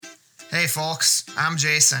Hey folks, I'm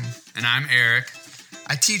Jason. And I'm Eric.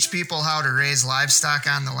 I teach people how to raise livestock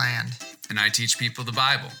on the land. And I teach people the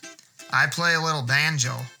Bible. I play a little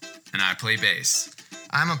banjo. And I play bass.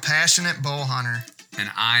 I'm a passionate bow hunter.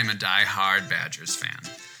 And I'm a die-hard Badgers fan.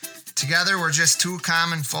 Together we're just two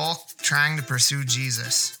common folk trying to pursue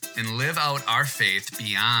Jesus. And live out our faith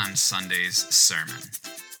beyond Sunday's sermon.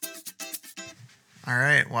 All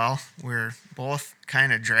right, well, we're both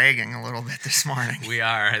kind of dragging a little bit this morning. We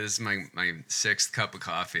are. This is my sixth cup of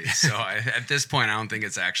coffee. So at this point, I don't think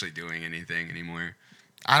it's actually doing anything anymore.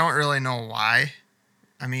 I don't really know why.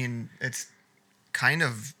 I mean, it's kind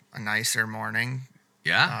of a nicer morning.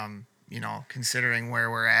 Yeah. Considering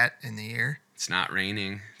where we're at in the year. It's not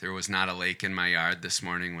raining. There was not a lake in my yard this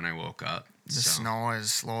morning when I woke up. The snow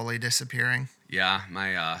is slowly disappearing. Yeah,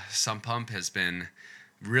 my sump pump has been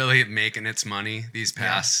really making its money this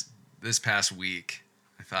past week.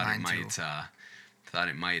 I thought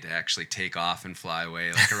it might actually take off and fly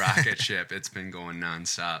away like a rocket ship. It's been going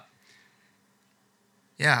nonstop.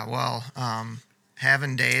 Yeah, well,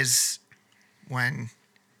 having days when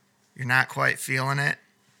you're not quite feeling it,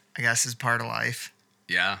 I guess, is part of life.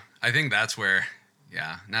 Yeah, I think that's where,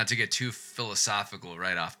 not to get too philosophical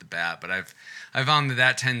right off the bat, but I've found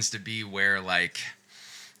that tends to be where like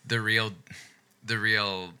the real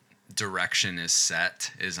direction is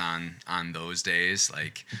set is on those days.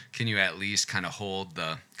 Like, can you at least kind of hold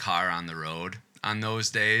the car on the road on those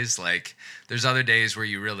days? Like, there's other days where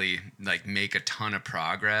you really like make a ton of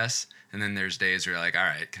progress, and then there's days where you're like, all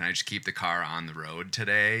right, can I just keep the car on the road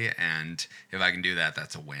today? And if I can do that,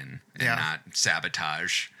 that's a win, and not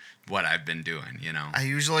sabotage what I've been doing, you know? I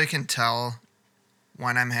usually can tell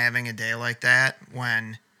when I'm having a day like that,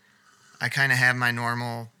 when I kind of have my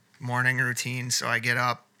normal morning routine. So I get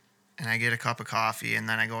up and I get a cup of coffee and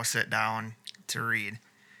then I go sit down to read.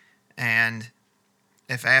 And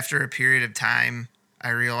if after a period of time I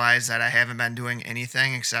realize that I haven't been doing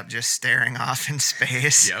anything except just staring off in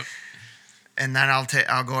space. Yep. And then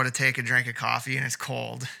I'll go to take a drink of coffee and it's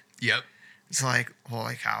cold. Yep. It's like,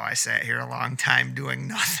 holy cow, I sat here a long time doing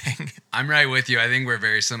nothing. I'm right with you. I think we're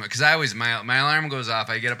very similar. Because my alarm goes off.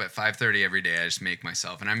 I get up at 5:30 every day. I just make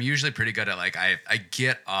myself. And I'm usually pretty good at, like, I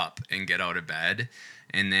get up and get out of bed.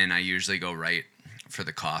 And then I usually go right for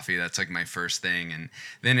the coffee. That's, like, my first thing. And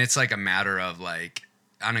then it's, like, a matter of, like,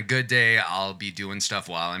 on a good day, I'll be doing stuff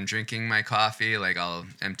while I'm drinking my coffee. Like, I'll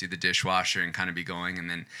empty the dishwasher and kind of be going.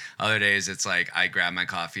 And then other days, it's like I grab my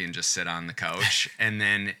coffee and just sit on the couch. And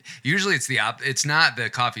then usually it's not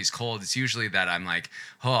the coffee's cold. It's usually that I'm like,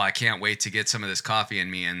 oh, I can't wait to get some of this coffee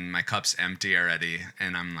in me. And my cup's empty already.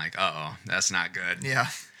 And I'm like, uh-oh, that's not good. Yeah.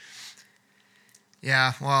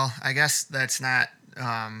 Yeah, well, I guess that's not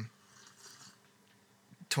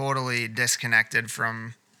totally disconnected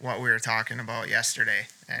from what we were talking about yesterday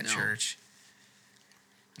at church.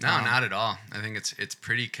 No, not at all. I think it's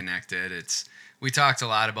pretty connected. We talked a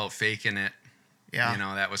lot about faking it. Yeah. You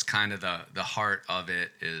know, that was kind of the heart of it,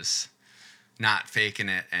 is not faking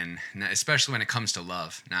it, and especially when it comes to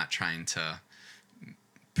love, not trying to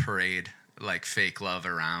parade like fake love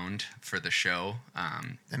around for the show.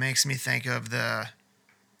 That makes me think of the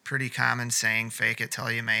pretty common saying, fake it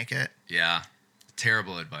till you make it. Yeah.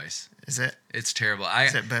 Terrible advice. Is it? It's terrible.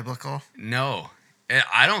 Is it biblical? No,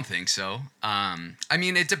 I don't think so. I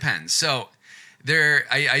mean, it depends. So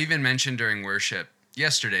I even mentioned during worship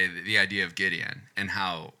yesterday the idea of Gideon and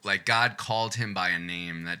how, like, God called him by a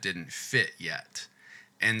name that didn't fit yet.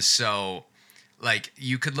 And so, like,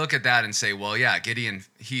 you could look at that and say, well, yeah, Gideon,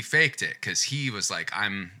 he faked it because he was like,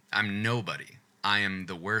 I'm nobody. I am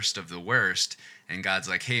the worst of the worst. And God's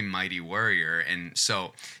like, hey, mighty warrior. And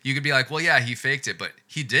so you could be like, well, yeah, he faked it, but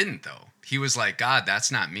he didn't, though. He was like, God,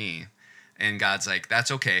 that's not me. And God's like,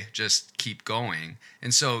 that's okay. Just keep going.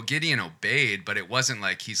 And so Gideon obeyed, but it wasn't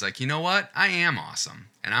like, he's like, you know what? I am awesome.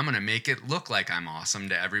 And I'm going to make it look like I'm awesome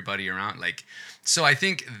to everybody around. Like, so I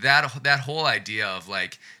think that whole idea of,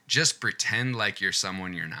 like, just pretend like you're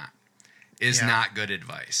someone you're not is not good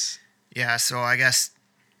advice. Yeah. So I guess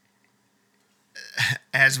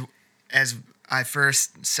as I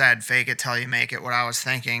first said, fake it till you make it, what I was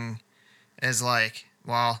thinking is like,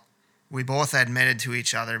 well, we both admitted to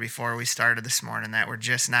each other before we started this morning that we're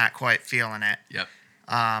just not quite feeling it. Yep.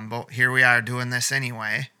 But here we are doing this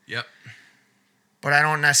anyway. Yep. But I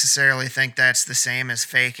don't necessarily think that's the same as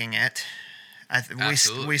faking it.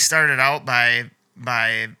 We started out by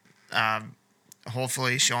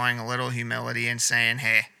hopefully showing a little humility and saying,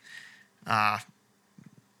 hey,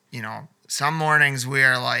 some mornings we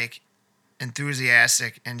are like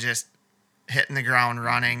enthusiastic and just hitting the ground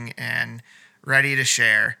running and ready to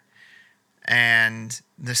share. And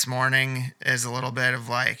this morning is a little bit of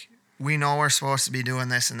like, we know we're supposed to be doing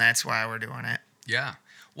this, and that's why we're doing it. Yeah.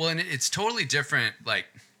 Well, and it's totally different. Like,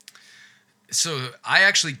 so I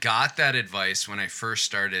actually got that advice when I first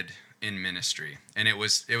started in ministry, and it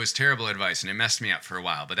was terrible advice, and it messed me up for a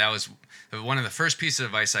while. But that was one of the first pieces of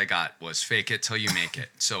advice I got was fake it till you make it.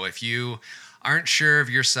 So if you aren't sure of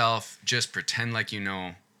yourself, just pretend like you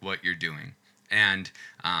know what you're doing. And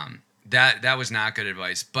that was not good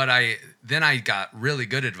advice. But I got really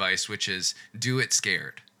good advice, which is do it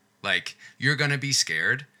scared. Like, you're gonna be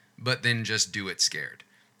scared, but then just do it scared.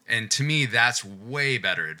 And to me, that's way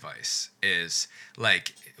better advice. Is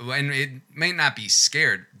like, when it may not be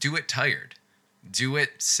scared, do it tired, do it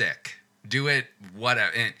sick, do it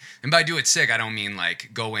whatever. And by do it sick, I don't mean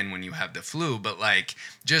like go in when you have the flu, but like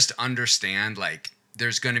just understand like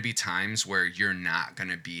there's going to be times where you're not going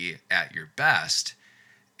to be at your best,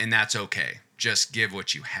 and that's okay. Just give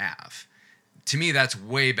what you have. To me, that's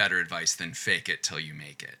way better advice than fake it till you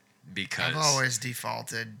make it. Because I've always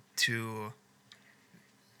defaulted to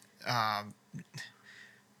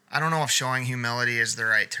I don't know if showing humility is the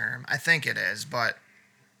right term. I think it is, but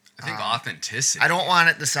I think authenticity. I don't want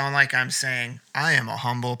it to sound like I'm saying I am a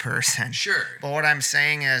humble person. Sure. But what I'm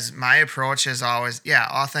saying is my approach is always,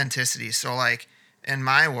 authenticity. So like in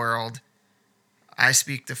my world, I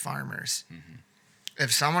speak to farmers. Mm-hmm.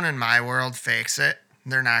 If someone in my world fakes it,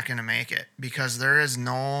 they're not going to make it, because there is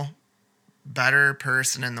no better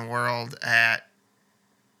person in the world at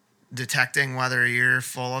detecting whether you're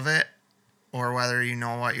full of it or whether you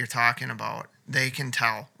know what you're talking about. They can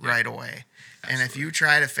tell right away. Absolutely. And if you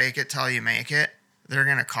try to fake it till you make it, they're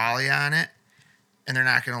going to call you on it, and they're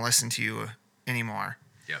not going to listen to you anymore.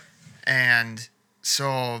 Yep. And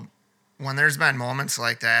so when there's been moments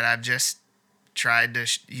like that, I've just tried to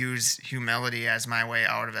use humility as my way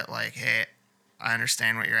out of it. Like, hey, I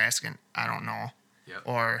understand what you're asking. I don't know. Yep.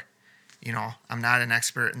 Or, I'm not an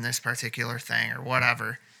expert in this particular thing or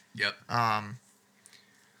whatever. Yep. And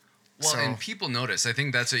people notice. I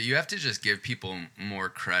think that's what you have to just give people more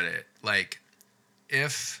credit. Like,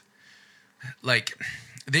 if, like,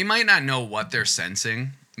 they might not know what they're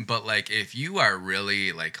sensing, but like, if you are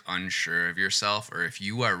really like unsure of yourself, or if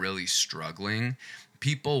you are really struggling,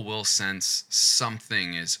 people will sense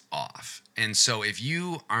something is off. And so if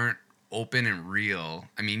you aren't open and real,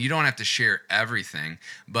 I mean, you don't have to share everything,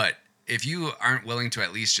 but if you aren't willing to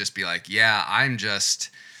at least just be like, yeah,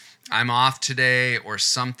 I'm off today or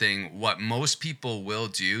something, what most people will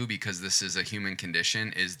do, because this is a human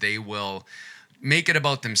condition, is they will make it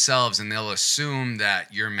about themselves, and they'll assume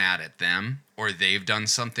that you're mad at them, or they've done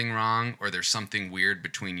something wrong, or there's something weird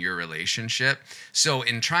between your relationship. So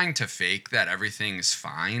in trying to fake that everything's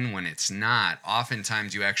fine when it's not,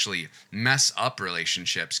 oftentimes you actually mess up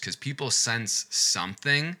relationships, because people sense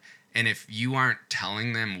something, and if you aren't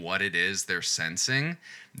telling them what it is they're sensing,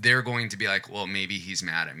 they're going to be like, well, maybe he's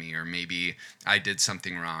mad at me, or maybe I did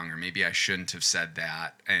something wrong, or maybe I shouldn't have said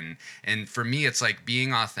that. And for me, it's like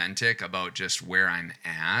being authentic about just where I'm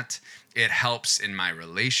at. It helps in my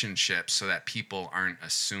relationships so that people aren't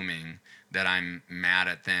assuming that I'm mad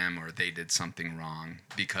at them or they did something wrong.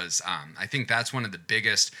 Because I think that's one of the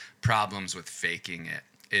biggest problems with faking it,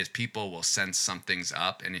 is people will sense something's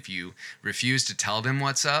up, and if you refuse to tell them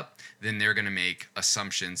what's up, then they're going to make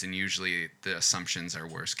assumptions, and usually the assumptions are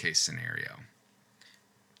worst case scenario.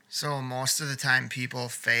 So most of the time people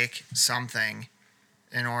fake something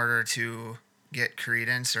in order to get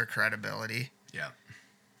credence or credibility. Yeah.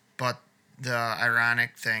 But the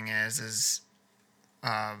ironic thing is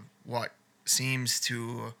what seems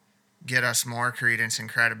to get us more credence and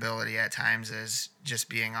credibility at times is just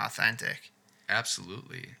being authentic.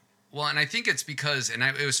 Absolutely. Well, and I think it's because,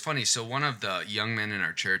 it was funny. So one of the young men in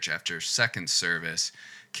our church after second service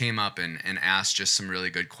came up and asked just some really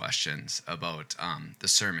good questions about the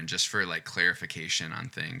sermon, just for like clarification on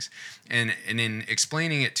things. And in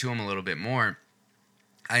explaining it to him a little bit more,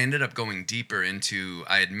 I ended up going deeper into,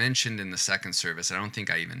 I had mentioned in the second service, I don't think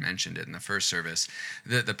I even mentioned it in the first service,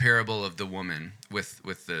 the parable of the woman with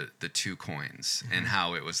the 2 coins, mm-hmm. and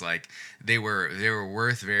how it was like they were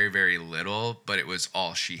worth very, very little, but it was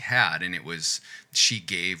all she had, and it was, she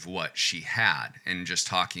gave what she had. And just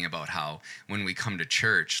talking about how when we come to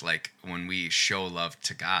church, like when we show love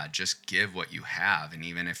to God, just give what you have. And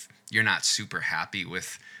even if you're not super happy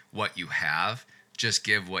with what you have, just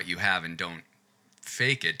give what you have, and don't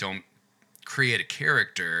fake it. Don't create a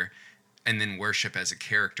character and then worship as a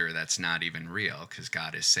character that's not even real, because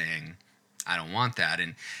God is saying, I don't want that.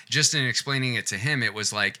 And just in explaining it to him, it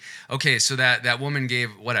was like, okay, so that woman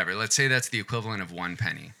gave whatever, let's say that's the equivalent of 1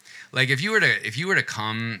 penny. Like if you were to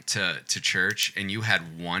come to church and you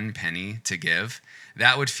had 1 penny to give,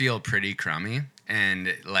 that would feel pretty crummy.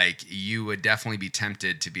 And like, you would definitely be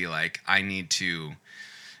tempted to be like, I need to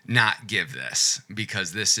not give this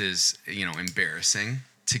because this is, embarrassing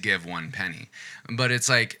to give 1 penny. But it's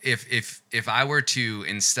like, if I were to,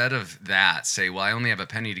 instead of that, say, well, I only have a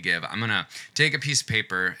penny to give, I'm going to take a piece of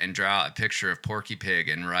paper and draw a picture of Porky Pig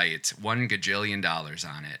and write $1 gajillion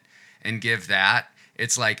on it and give that,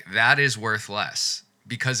 it's like, that is worth less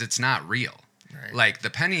because it's not real. Right. Like, the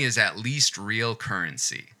penny is at least real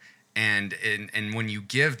currency. And when you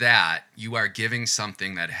give that, you are giving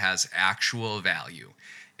something that has actual value.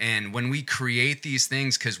 And when we create these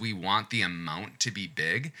things because we want the amount to be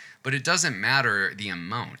big, but it doesn't matter the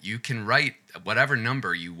amount. You can write whatever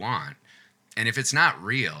number you want. And if it's not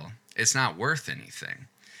real, it's not worth anything.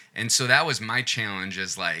 And so that was my challenge,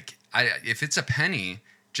 is like, if it's a penny,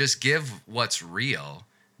 just give what's real,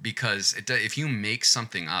 because if you make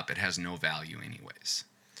something up, it has no value anyways.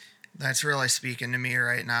 That's really speaking to me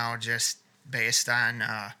right now, just based on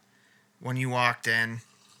when you walked in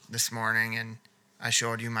this morning and I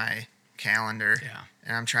showed you my calendar. Yeah.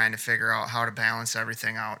 And I'm trying to figure out how to balance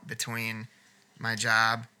everything out between my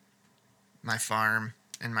job, my farm,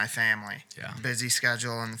 and my family. Yeah. Busy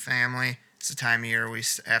schedule in the family. It's the time of year we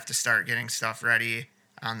have to start getting stuff ready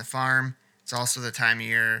on the farm. It's also the time of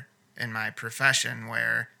year in my profession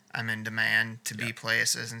where I'm in demand to be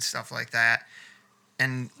places and stuff like that.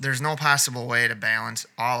 And there's no possible way to balance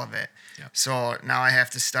all of it. Yep. So now I have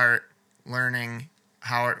to start learning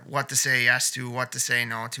what to say yes to, what to say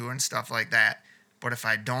no to, and stuff like that. But if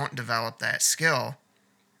I don't develop that skill,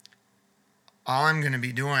 all I'm going to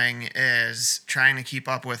be doing is trying to keep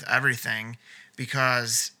up with everything,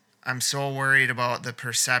 because I'm so worried about the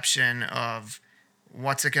perception of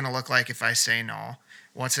what's it going to look like if I say no?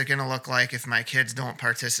 What's it going to look like if my kids don't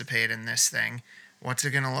participate in this thing? What's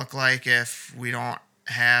it going to look like if we don't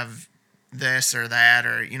have this or that?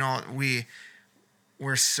 Or,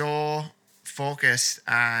 we're so focused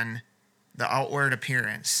on the outward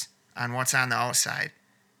appearance, on what's on the outside.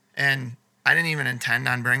 And I didn't even intend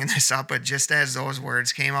on bringing this up, but just as those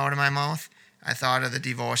words came out of my mouth, I thought of the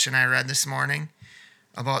devotion I read this morning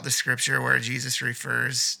about the scripture where Jesus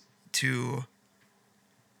refers to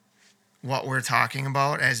what we're talking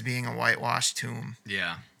about as being a whitewashed tomb.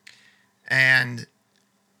 Yeah. And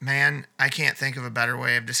man, I can't think of a better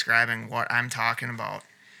way of describing what I'm talking about.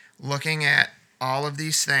 Looking at all of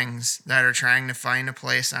these things that are trying to find a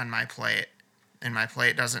place on my plate, and my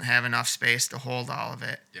plate doesn't have enough space to hold all of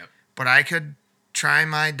it. Yep. But I could try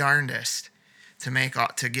my darndest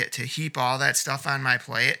to heap all that stuff on my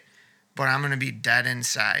plate, but I'm going to be dead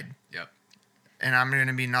inside. Yep. And I'm going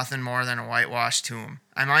to be nothing more than a whitewashed tomb.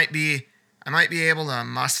 I might be able to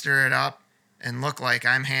muster it up and look like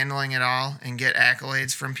I'm handling it all and get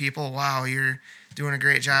accolades from people. Wow, you're doing a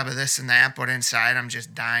great job of this and that, but inside I'm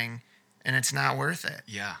just dying, and it's not worth it.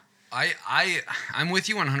 Yeah. I'm with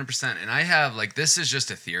you 100%. And I have, like, this is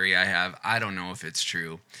just a theory I have. I don't know if it's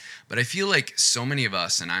true, but I feel like so many of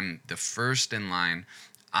us, and I'm the first in line,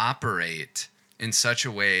 operate in such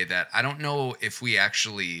a way that I don't know if we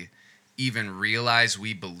actually even realize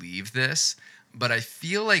we believe this, but I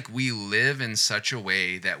feel like we live in such a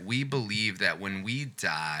way that we believe that when we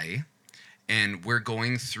die and we're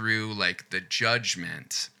going through like the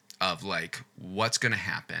judgment of like what's going to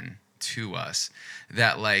happen to us,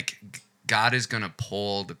 that like God is going to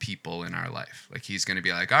pull the people in our life. Like, he's going to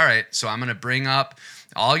be like, all right, so I'm going to bring up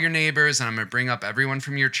all your neighbors and I'm going to bring up everyone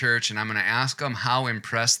from your church and I'm going to ask them how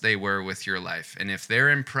impressed they were with your life. And if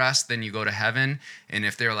they're impressed, then you go to heaven. And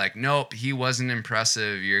if they're like, nope, he wasn't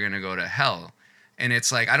impressive, you're going to go to hell. And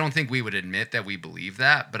it's like, I don't think we would admit that we believe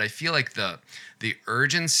that, but I feel like the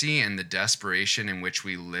urgency and the desperation in which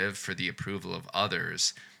we live for the approval of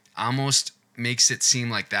others almost makes it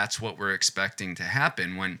seem like that's what we're expecting to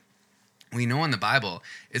happen, when we know in the Bible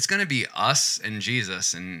it's going to be us and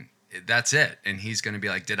Jesus, and that's it. And he's going to be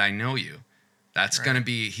like, did I know you? That's right. Going to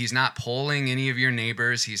be, he's not polling any of your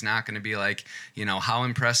neighbors. He's not going to be like, how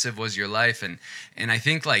impressive was your life? And I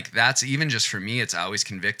think like that's, even just for me, it's always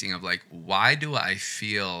convicting of like, why do I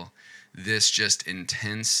feel this just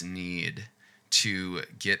intense need to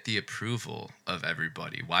get the approval of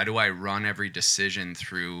everybody? Why do I run every decision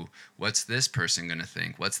through what's this person going to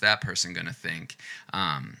think? What's that person going to think?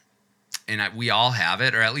 We all have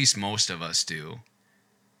it, or at least most of us do.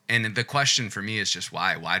 And the question for me is just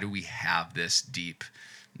why? Why do we have this deep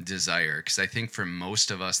desire? Because I think for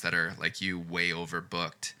most of us that are like you, way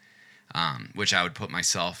overbooked, which I would put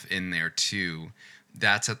myself in there too,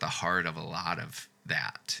 that's at the heart of a lot of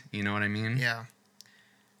that. You know what I mean? Yeah.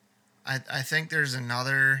 I think there's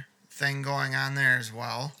another thing going on there as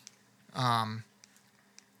well.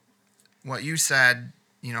 What you said,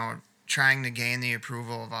 trying to gain the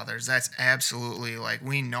approval of others. That's absolutely, like,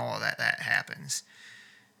 we know that happens.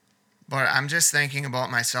 But I'm just thinking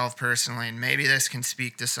about myself personally, and maybe this can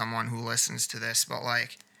speak to someone who listens to this, but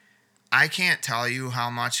like, I can't tell you how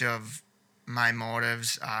much of my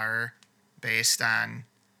motives are based on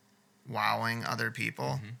wowing other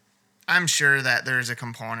people. Mm-hmm. I'm sure that there's a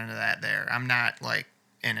component of that there. I'm not like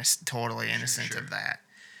totally innocent Sure. of that.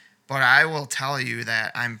 But I will tell you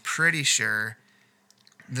that I'm pretty sure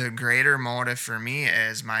the greater motive for me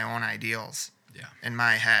is my own ideals in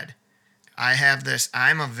my head.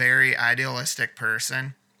 I'm a very idealistic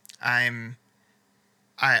person. I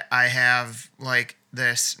have like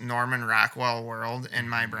this Norman Rockwell world in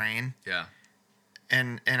my brain. Yeah.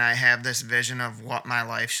 And I have this vision of what my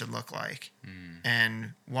life should look like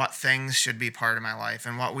and what things should be part of my life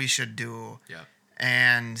and what we should do. Yeah.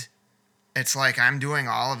 And it's like I'm doing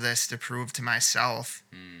all of this to prove to myself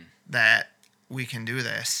that we can do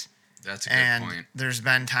this. That's a good point. There's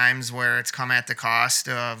been times where it's come at the cost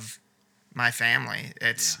of my family.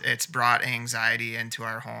 It's brought anxiety into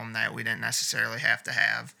our home that we didn't necessarily have to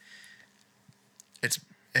have.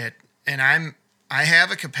 I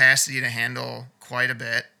have a capacity to handle quite a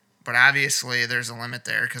bit, but obviously there's a limit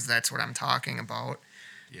there because that's what I'm talking about.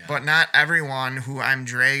 Yeah. But not everyone who I'm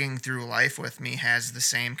dragging through life with me has the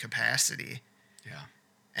same capacity. Yeah.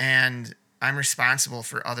 And I'm responsible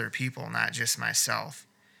for other people, not just myself.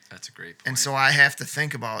 That's a great point. And so I have to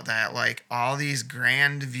think about that, like all these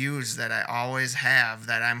grand views that I always have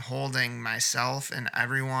that I'm holding myself and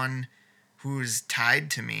everyone who's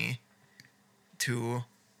tied to me to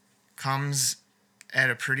comes at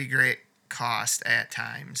a pretty great cost at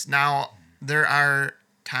times. Now, there are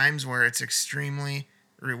times where it's extremely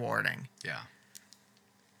rewarding. Yeah.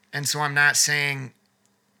 And so I'm not saying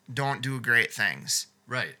don't do great things.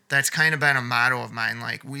 Right. That's kind of been a motto of mine.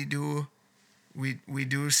 Like we do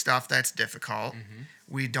stuff that's difficult. Mm-hmm.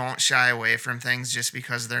 We don't shy away from things just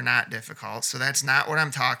because they're not difficult. So that's not what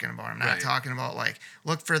I'm talking about. I'm not talking about like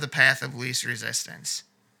look for the path of least resistance.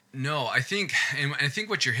 No, I think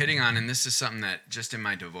what you're hitting on, and this is something that just in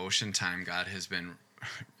my devotion time, God has been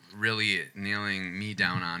really nailing me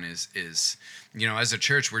down on is as a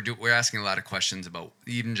church we're asking a lot of questions about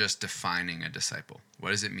even just defining a disciple. What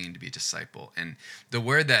does it mean to be a disciple? And the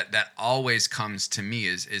word that always comes to me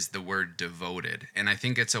is the word devoted. And I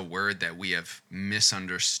think it's a word that we have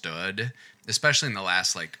misunderstood, especially in the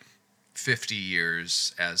last 50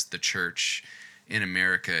 years as the church in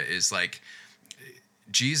America is like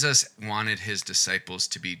Jesus wanted his disciples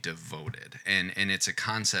to be devoted, and it's a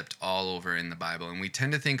concept all over in the Bible. And we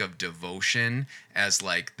tend to think of devotion as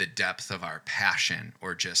like the depth of our passion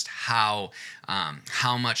or just how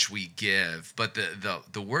much we give. But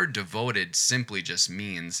the word devoted simply just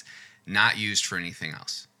means not used for anything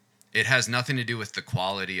else. It has nothing to do with the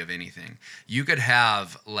quality of anything. You could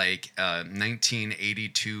have like a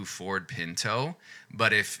 1982 Ford Pinto,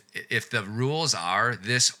 but if the rules are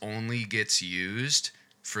this only gets used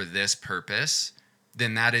for this purpose,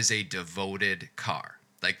 then that is a devoted car.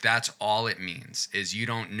 Like that's all it means is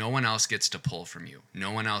no one else gets to pull from you.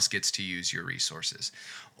 No one else gets to use your resources.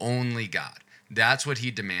 Only God. That's what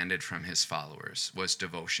he demanded from his followers was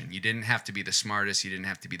devotion. You didn't have to be the smartest. You didn't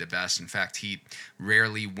have to be the best. In fact, he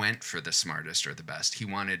rarely went for the smartest or the best. He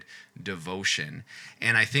wanted devotion.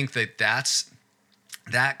 And I think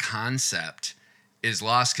that concept is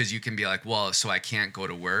lost because you can be like, well, so I can't go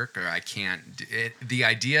to work or I can't. The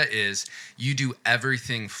idea is you do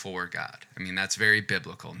everything for God. I mean, that's very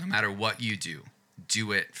biblical. No matter what you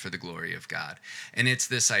do it for the glory of God. And it's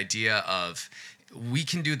this idea of we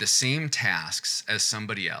can do the same tasks as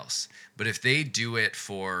somebody else, but if they do it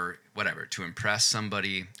for whatever, to impress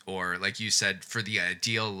somebody, or like you said, for the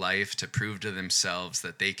ideal life, to prove to themselves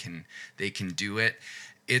that they can do it,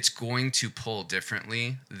 it's going to pull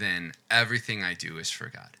differently than everything I do is for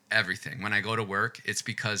God. Everything. When I go to work, it's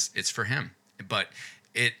because it's for him. But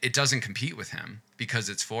it doesn't compete with him because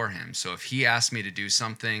it's for him. So if he asks me to do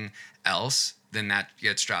something else, then that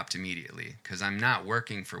gets dropped immediately because I'm not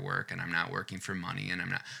working for work and I'm not working for money and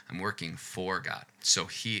I'm working for God. So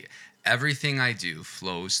everything I do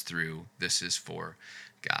flows through this is for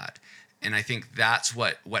God. And I think that's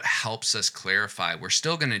what helps us clarify. We're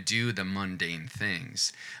still going to do the mundane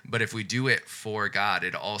things, but if we do it for God,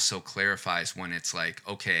 it also clarifies when it's like,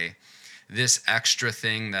 okay, this extra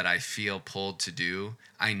thing that I feel pulled to do,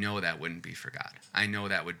 I know that wouldn't be for God. I know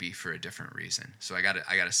that would be for a different reason. So I got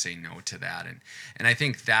to say no to that. And I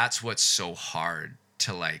think that's what's so hard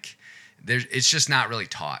to it's just not really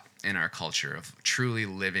taught in our culture of truly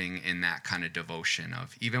living in that kind of devotion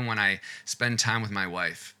of, even when I spend time with my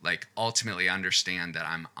wife, like ultimately understand that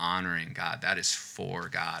I'm honoring God. That is for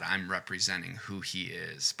God. I'm representing who he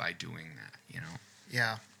is by doing that, you know?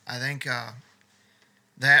 Yeah, I think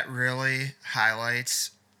that really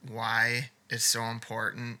highlights why it's so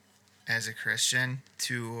important as a Christian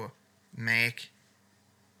to make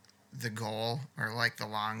the goal, or like the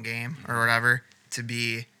long game or whatever, to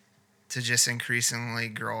just increasingly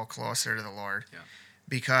grow closer to the Lord. Yeah.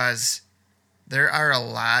 Because there are a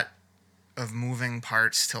lot of moving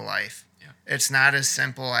parts to life. Yeah. It's not as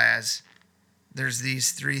simple as there's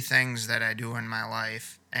these 3 things that I do in my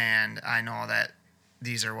life and I know that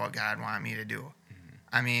these are what God wants me to do. Mm-hmm.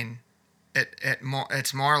 I mean,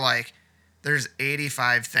 it's more like there's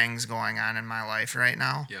 85 things going on in my life right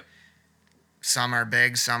now. Yep. Some are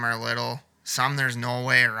big, some are little. Some there's no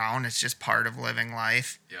way around. It's just part of living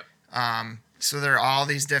life. Yep. So there are all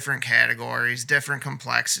these different categories, different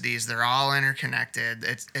complexities. They're all interconnected.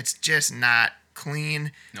 It's just not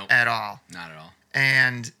clean Nope. at all. Not at all.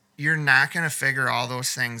 And you're not going to figure all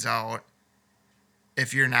those things out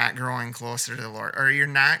if you're not growing closer to the Lord, or you're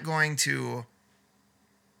not going to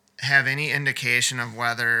have any indication of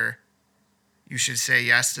whether you should say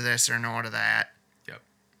yes to this or no to that. Yep.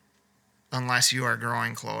 Unless you are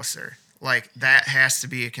growing closer. Like, that has to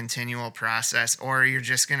be a continual process, or you're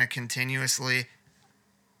just going to continuously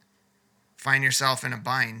find yourself in a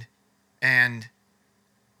bind. And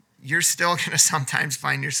you're still going to sometimes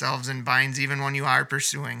find yourselves in binds even when you are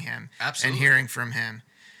pursuing him. Absolutely. And hearing from him.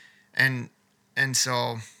 And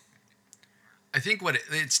so I think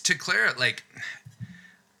it's to clear, like,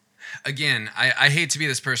 again, I hate to be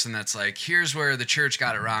this person that's like, here's where the church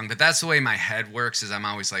got it wrong, but that's the way my head works, is I'm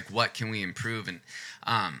always like, what can we improve? And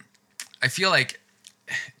I feel like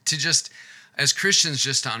to just, as Christians,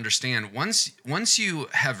 just to understand, once you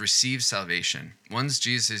have received salvation, once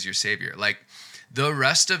Jesus is your Savior, like, the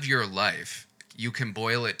rest of your life, you can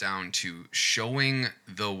boil it down to showing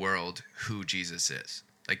the world who Jesus is.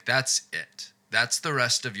 Like, that's it. That's the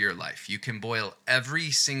rest of your life. You can boil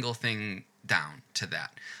every single thing down to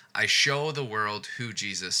that. I show the world who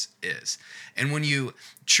Jesus is. And when you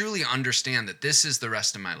truly understand that this is the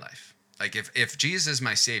rest of my life, like if Jesus is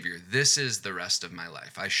my Savior, this is the rest of my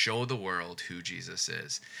life. I show the world who Jesus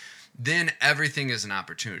is. Then everything is an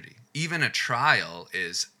opportunity. Even a trial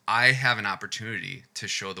is, I have an opportunity to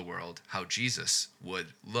show the world how Jesus would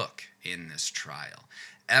look in this trial.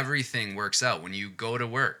 Everything works out. When you go to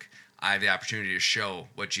work, I have the opportunity to show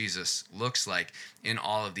what Jesus looks like in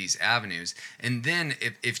all of these avenues. And then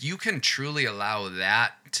if you can truly allow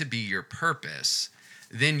that to be your purpose,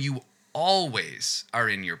 then you always are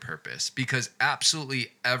in your purpose, because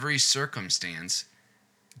absolutely every circumstance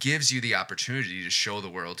gives you the opportunity to show the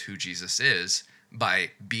world who Jesus is by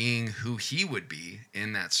being who he would be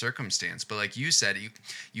in that circumstance. But like you said,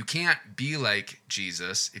 you can't be like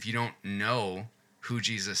Jesus if you don't know who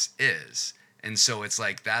Jesus is. And so it's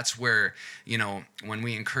like, that's where, you know, when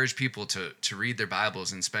we encourage people to read their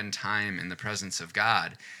Bibles and spend time in the presence of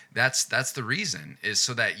God, that's the reason, is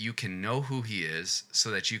so that you can know who he is,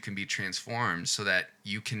 so that you can be transformed, so that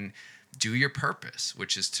you can do your purpose,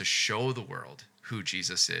 which is to show the world who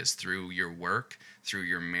Jesus is through your work, through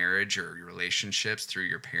your marriage or your relationships, through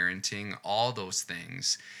your parenting, all those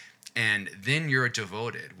things. And then you're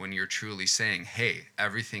devoted when you're truly saying, hey,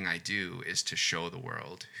 everything I do is to show the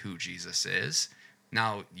world who Jesus is.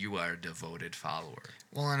 Now you are a devoted follower.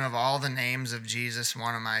 Well, and of all the names of Jesus,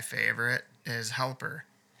 one of my favorite is Helper.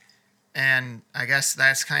 And I guess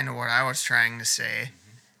that's kind of what I was trying to say,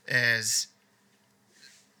 is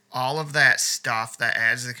all of that stuff that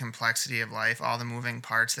adds the complexity of life, all the moving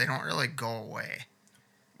parts, they don't really go away,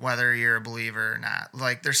 whether you're a believer or not.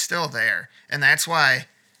 Like, they're still there. And that's why,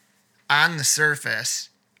 on the surface,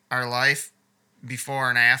 our life before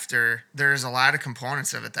and after, there's a lot of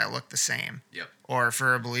components of it that look the same. Yep. Or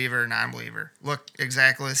for a believer or non-believer, look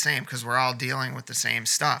exactly the same, because we're all dealing with the same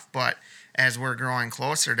stuff. But as we're growing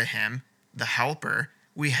closer to him, the helper,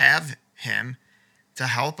 we have him to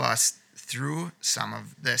help us through some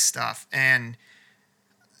of this stuff. And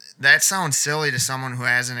that sounds silly to someone who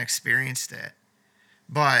hasn't experienced it,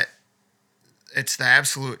 but it's the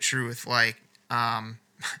absolute truth. Like,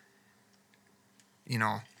 you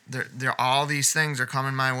know, there all these things are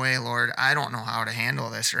coming my way, Lord. I don't know how to handle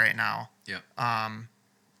this right now. Yep.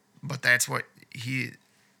 But that's what he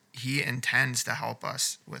intends to help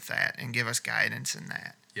us with that and give us guidance in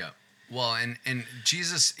that. Yeah. Well, and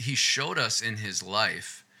Jesus, he showed us in his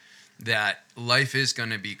life that life is going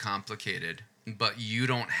to be complicated but you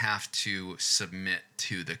don't have to submit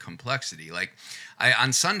to the complexity. Like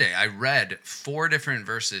on Sunday, I read 4 different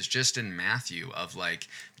verses just in Matthew of like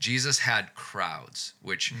Jesus had crowds,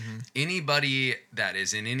 which anybody that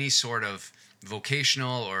is in any sort of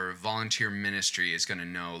vocational or volunteer ministry is going to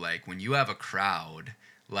know, like when you have a crowd,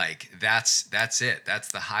 like that's it.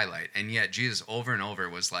 That's the highlight. And yet Jesus over and over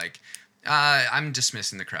was like, I'm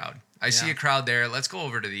dismissing the crowd. I see a crowd there. Let's go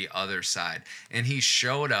over to the other side. And he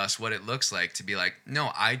showed us what it looks like to be like,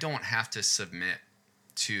 no, I don't have to submit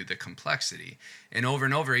to the complexity. And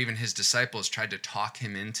over, even his disciples tried to talk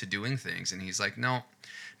him into doing things. And he's like, no,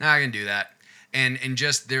 not gonna do that. And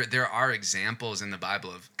just there are examples in the Bible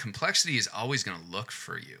of complexity is always going to look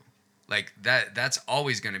for you. Like that's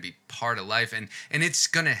always going to be part of life. And it's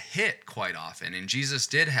going to hit quite often. And Jesus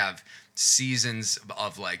did have seasons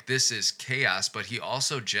of like, this is chaos, but he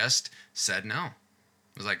also just said no.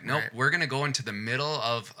 It was like, nope, we're going to go into the middle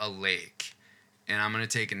of a lake and I'm going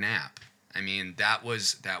to take a nap. I mean, that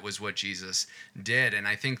was what Jesus did. And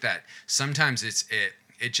I think that sometimes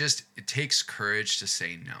it takes courage to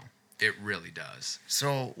say no. It really does.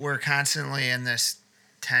 So we're constantly in this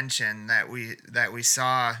tension that we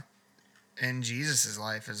saw in Jesus's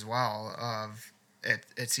life as well. Of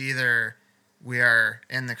it's either we are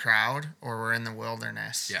in the crowd or we're in the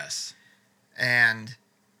wilderness. Yes. And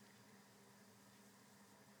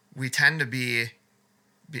we tend to be.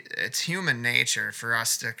 It's human nature for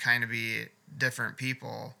us to kind of be different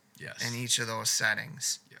people. Yes. In each of those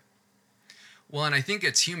settings. Well, and I think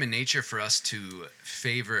it's human nature for us to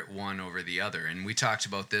favorite one over the other. And we talked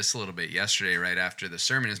about this a little bit yesterday right after the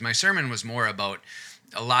sermon. My sermon was more about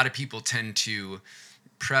a lot of people tend to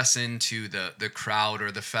press into the crowd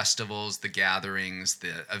or the festivals, the gatherings,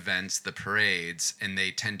 the events, the parades, and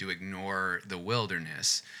they tend to ignore the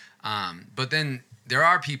wilderness. But then there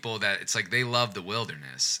are people that it's like they love the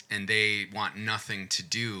wilderness and they want nothing to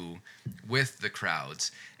do with the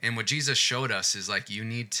crowds. And what Jesus showed us is like you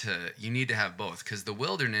need to have both, because the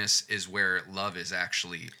wilderness is where love is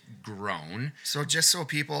actually grown. So just so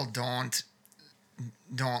people don't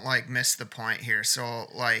like miss the point here. So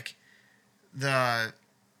like the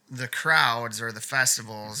crowds or the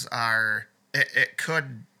festivals are it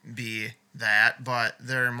could be that, but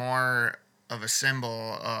they're more of a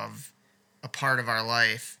symbol of a part of our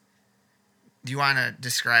life. Do you want to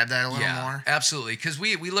describe that a little more? Absolutely. Because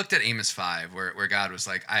we looked at Amos 5 where God was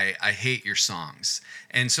like, I hate your songs.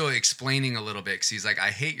 And so explaining a little bit, because he's like, I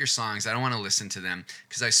hate your songs. I don't want to listen to them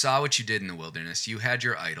because I saw what you did in the wilderness. You had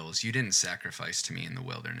your idols. You didn't sacrifice to me in the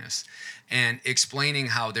wilderness. And explaining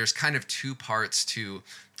how there's kind of 2 parts to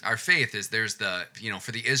our faith. Is there's the,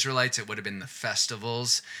 for the Israelites, it would have been the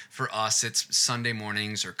festivals. For us, it's Sunday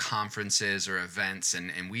mornings or conferences or events.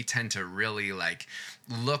 And we tend to really like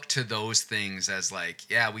look to those things as like,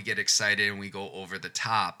 we get excited and we go over the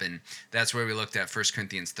top. And that's where we looked at 1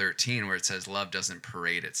 Corinthians 13, where it says love doesn't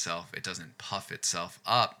parade itself. It doesn't puff itself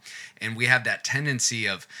up. And we have that tendency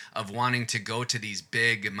of wanting to go to these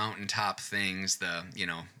big mountaintop things,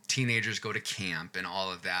 teenagers go to camp and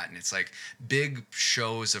all of that. And it's like big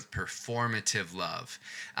shows of performative love.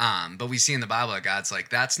 But we see in the Bible that God's like,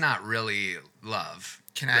 that's not really love.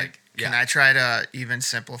 Can I try to even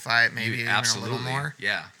simplify it maybe even a little more?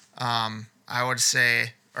 Yeah. I would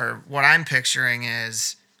say, or what I'm picturing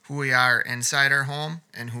is who we are inside our home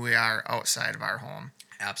and who we are outside of our home.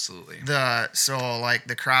 Absolutely. So like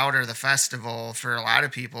the crowd or the festival for a lot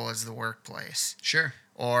of people is the workplace. Sure.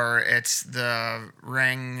 Or it's the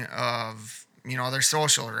ring of, their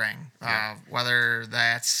social ring, whether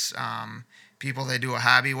that's people they do a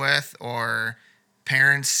hobby with or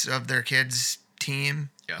parents of their kids' team,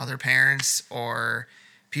 other parents, or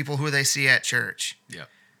people who they see at church. Yep.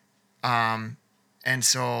 And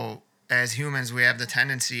so as humans, we have the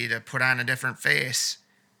tendency to put on a different face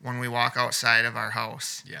when we walk outside of our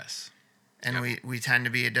house. Yes. And we tend to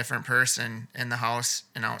be a different person in the house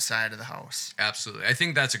and outside of the house. Absolutely. I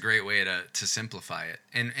think that's a great way to simplify it.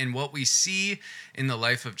 And what we see in the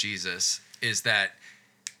life of Jesus is that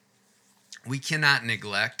we cannot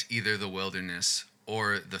neglect either the wilderness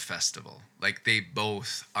or the festival. Like they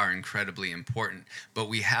both are incredibly important, but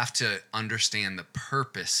we have to understand the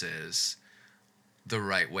purposes the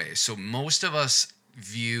right way. So most of us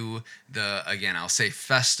view I'll say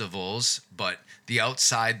festivals, but the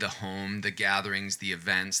outside the home, the gatherings, the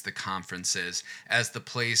events, the conferences as the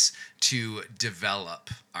place to develop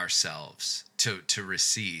ourselves, to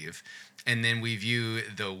receive. And then we view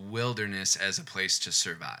the wilderness as a place to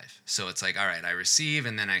survive. So it's like, all right, I receive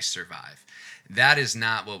and then I survive. That is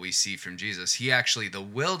not what we see from Jesus. The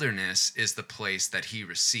wilderness is the place that he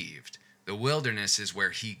received. The wilderness is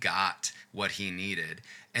where he got what he needed.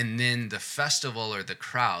 And then the festival or the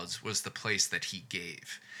crowds was the place that he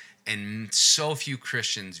gave. And so few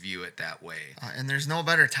Christians view it that way. And there's no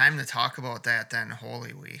better time to talk about that than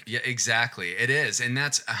Holy Week. Yeah, exactly. It is. And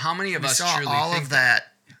that's how many of us saw truly all think of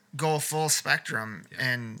that go full spectrum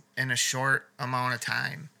Yeah. in a short amount of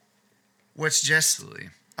time, which just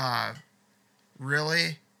Absolutely.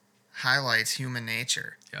 really highlights human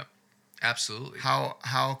nature. Yep. Absolutely.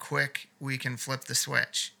 How quick we can flip the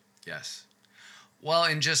switch. Yes. Well,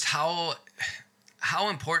 and just how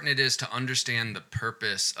important it is to understand the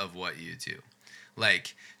purpose of what you do.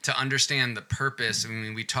 Like, to understand the purpose. I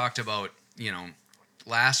mean, we talked about,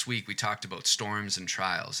 last week we talked about storms and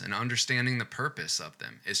trials, and understanding the purpose of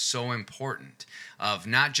them is so important, of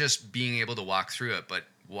not just being able to walk through it, but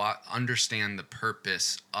understand the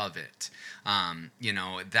purpose of it.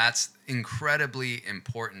 That's incredibly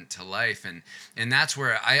important to life. And that's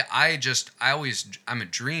where I'm a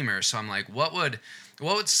dreamer. So I'm like, what would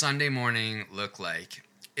Sunday morning look like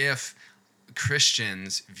if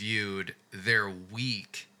Christians viewed their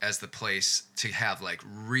week as the place to have like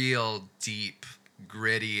real deep,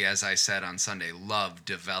 gritty, as I said on Sunday, love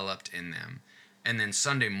developed in them. And then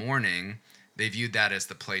Sunday morning, they viewed that as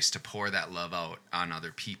the place to pour that love out on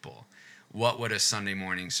other people. What would a Sunday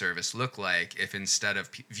morning service look like if instead of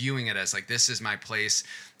viewing it as like, this is my place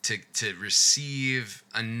to receive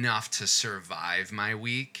enough to survive my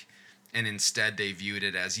week, and instead they viewed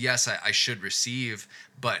it as, yes, I should receive,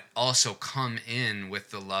 but also come in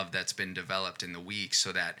with the love that's been developed in the week,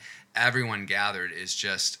 so that everyone gathered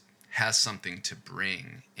has something to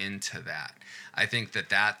bring into that. I think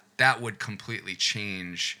that would completely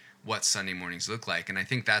change what Sunday mornings look like. And I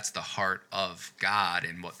think that's the heart of God,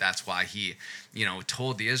 and that's why he,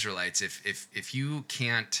 told the Israelites, if you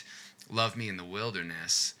can't love me in the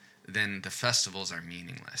wilderness, then the festivals are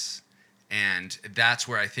meaningless. And that's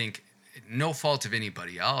where I think, no fault of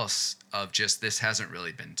anybody else, of just this hasn't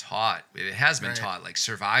really been taught. It has been taught, like,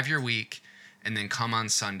 survive your week and then come on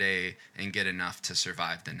Sunday and get enough to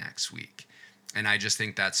survive the next week. And I just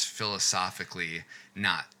think that's philosophically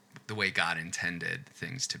not the way God intended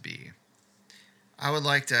things to be. I would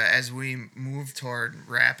like to, as we move toward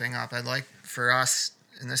wrapping up, I'd like for us,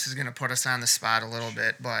 and this is going to put us on the spot a little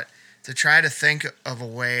bit, but to try to think of a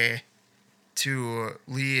way to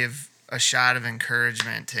leave a shot of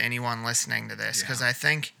encouragement to anyone listening to this. Because I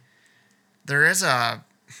think this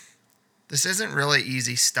isn't really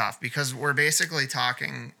easy stuff, because we're basically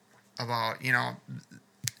talking about,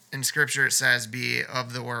 in Scripture it says be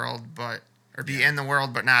of the world, be in the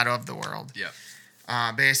world, but not of the world.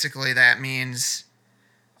 Yeah. Basically, that means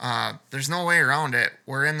there's no way around it.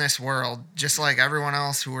 We're in this world just like everyone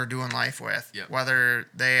else who we're doing life with, whether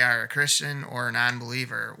they are a Christian or a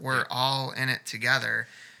non-believer. We're all in it together,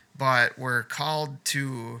 but we're called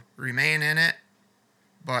to remain in it,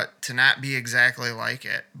 but to not be exactly like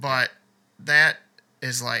it. But that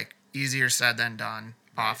is like easier said than done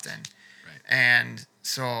often. Right. And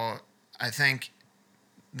so I think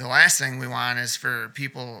the last thing we want is for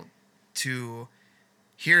people to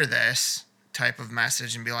hear this type of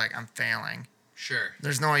message and be like, I'm failing. Sure.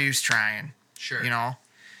 There's no use trying. Sure.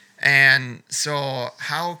 And so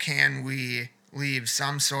how can we leave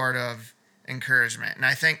some sort of encouragement? And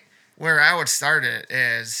I think where I would start it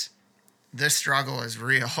is, this struggle is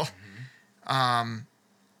real. Mm-hmm.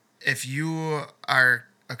 If you are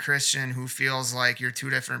a Christian who feels like you're two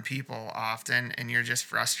different people often and you're just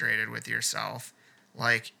frustrated with yourself,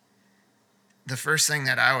 like, the first thing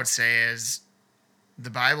that I would say is the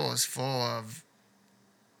Bible is full of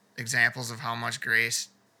examples of how much grace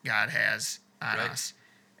God has on us.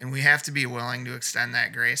 And we have to be willing to extend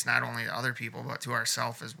that grace not only to other people, but to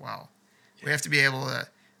ourselves as well. Yeah. We have to be able to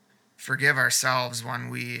forgive ourselves when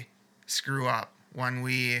we screw up, when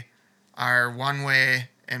we are one way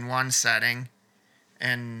in one setting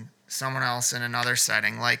and someone else in another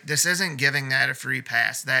setting. Like, this isn't giving that a free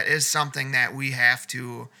pass. That is something that we have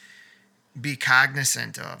to be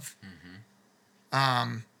cognizant of.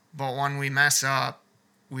 Mm-hmm. But when we mess up,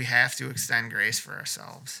 we have to extend grace for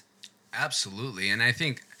ourselves. Absolutely. And I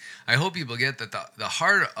hope people get that the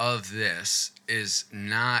heart of this is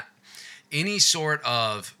not any sort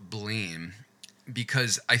of blame,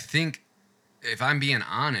 because I think, if I'm being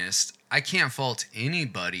honest, I can't fault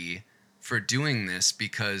anybody for doing this,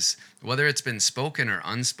 because whether it's been spoken or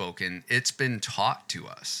unspoken, it's been taught to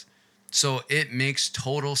us. So it makes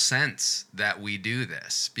total sense that we do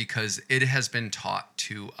this, because it has been taught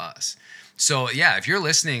to us. So yeah, if you're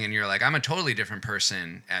listening and you're like, I'm a totally different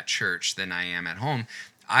person at church than I am at home,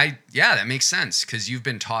 that makes sense, because you've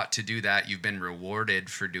been taught to do that. You've been rewarded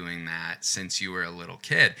for doing that since you were a little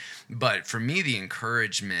kid. But for me, the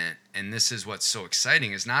encouragement, and this is what's so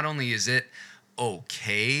exciting, is not only is it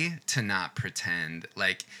okay to not pretend,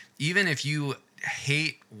 like even if you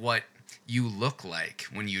hate what you look like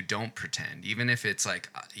when you don't pretend, even if it's like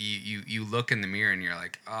you look in the mirror and you're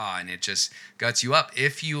like, oh, and it just guts you up,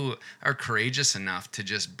 if you are courageous enough to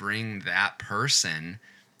just bring that person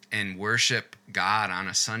and worship God on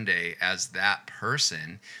a Sunday as that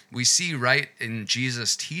person. We see right in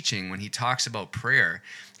Jesus' teaching when he talks about prayer,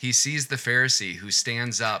 he sees the Pharisee who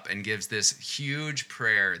stands up and gives this huge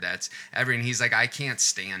prayer that's and he's like, I can't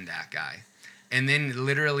stand that guy. And then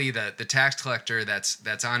literally the tax collector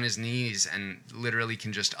that's on his knees and literally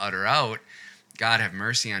can just utter out, God have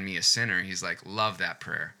mercy on me, a sinner. He's like, love that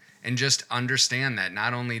prayer. And just understand that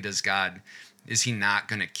not only is he not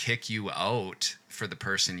going to kick you out for the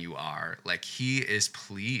person you are, like he is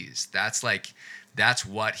pleased. That's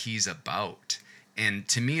what he's about. And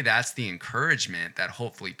to me, that's the encouragement that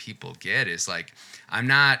hopefully people get, is like,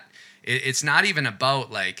 it's not even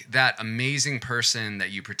about like that amazing person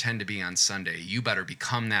that you pretend to be on Sunday. You better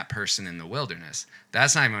become that person in the wilderness.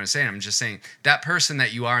 That's not even what I'm saying. I'm just saying that person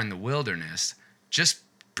that you are in the wilderness, just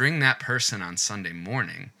bring that person on Sunday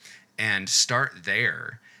morning and start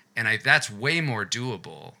there. And that's way more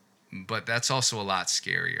doable, but that's also a lot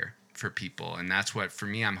scarier for people. And that's what, for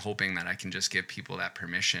me, I'm hoping that I can just give people that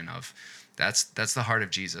permission of, that's the heart of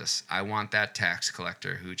Jesus. I want that tax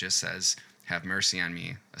collector who just says, have mercy on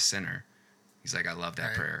me, a sinner. He's like, I love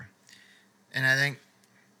that prayer. And I think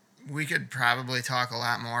we could probably talk a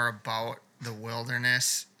lot more about the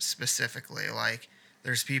wilderness specifically. Like,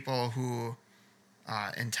 there's people who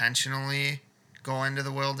intentionally go into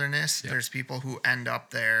the wilderness. Yep. There's people who end up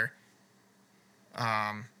there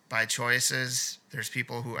by choices. There's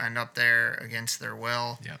people who end up there against their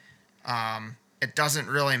will. Yep. It doesn't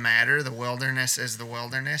really matter. The wilderness is the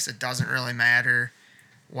wilderness. It doesn't really matter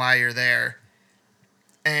why you're there.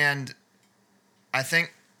 And I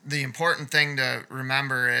think the important thing to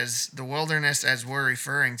remember is the wilderness, as we're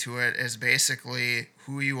referring to it, is basically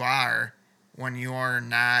who you are when you're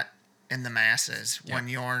not in the masses, yep. When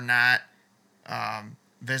you're not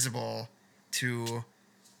visible to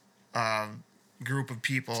a group of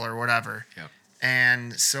people or whatever. Yep.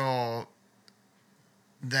 And so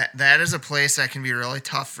that is a place that can be really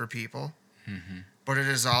tough for people, mm-hmm. But it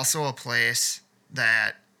is also a place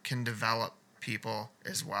that can develop people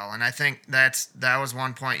as well. And I think that was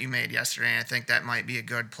one point you made yesterday, and I think that might be a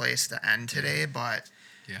good place to end today. But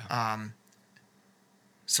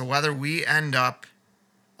so whether we end up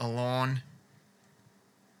alone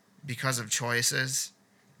because of choices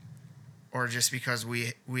or just because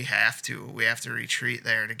we have to retreat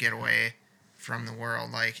there to get away from the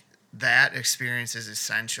world, like, that experience is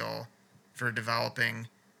essential for developing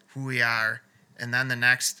who we are. And then the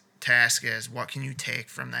next task is, what can you take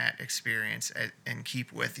from that experience and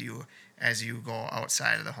keep with you as you go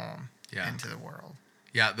outside of the home into the world?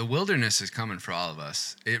 Yeah, the wilderness is coming for all of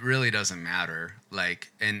us. It really doesn't matter. Like,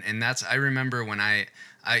 and that's, I remember when I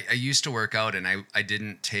used to work out and I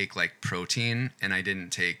didn't take like protein and I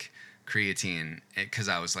didn't take creatine because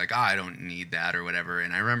I was like, I don't need that or whatever.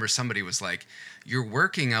 And I remember somebody was like, you're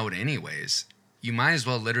working out anyways. You might as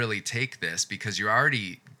well literally take this because you're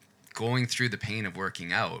already going through the pain of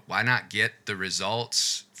working out. Why not get the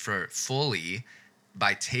results for fully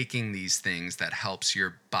by taking these things that helps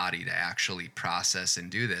your body to actually process and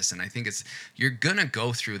do this? And I think you're going to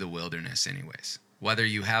go through the wilderness anyways, whether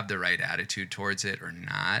you have the right attitude towards it or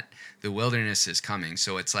not. The wilderness is coming.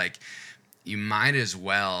 So it's like, you might as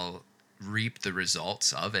well reap the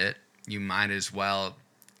results of it. You might as well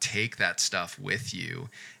take that stuff with you.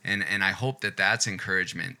 And I hope that that's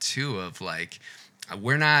encouragement too, of like,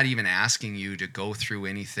 we're not even asking you to go through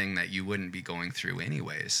anything that you wouldn't be going through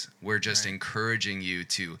anyways. We're just encouraging you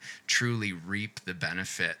to truly reap the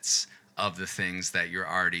benefits of the things that you're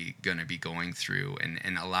already going to be going through,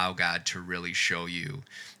 and allow God to really show you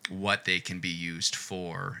what they can be used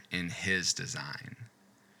for in his design.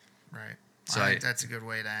 Right. So I think that's a good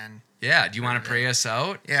way to end. Yeah. Do you want to pray us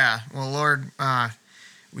out? Yeah. Well, Lord,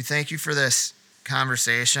 we thank you for this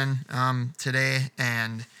conversation today,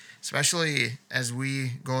 and especially as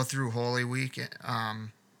we go through Holy Week,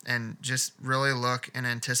 and just really look in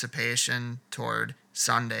anticipation toward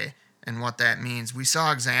Sunday and what that means. We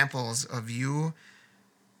saw examples of you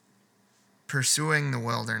pursuing the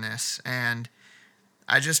wilderness, and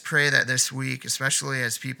I just pray that this week, especially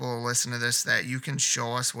as people listen to this, that you can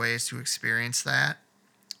show us ways to experience that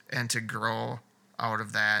and to grow out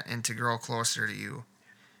of that and to grow closer to you,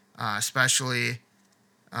 especially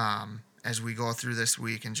as we go through this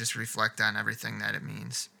week and just reflect on everything that it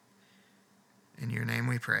means. In your name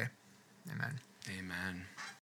we pray. Amen. Amen.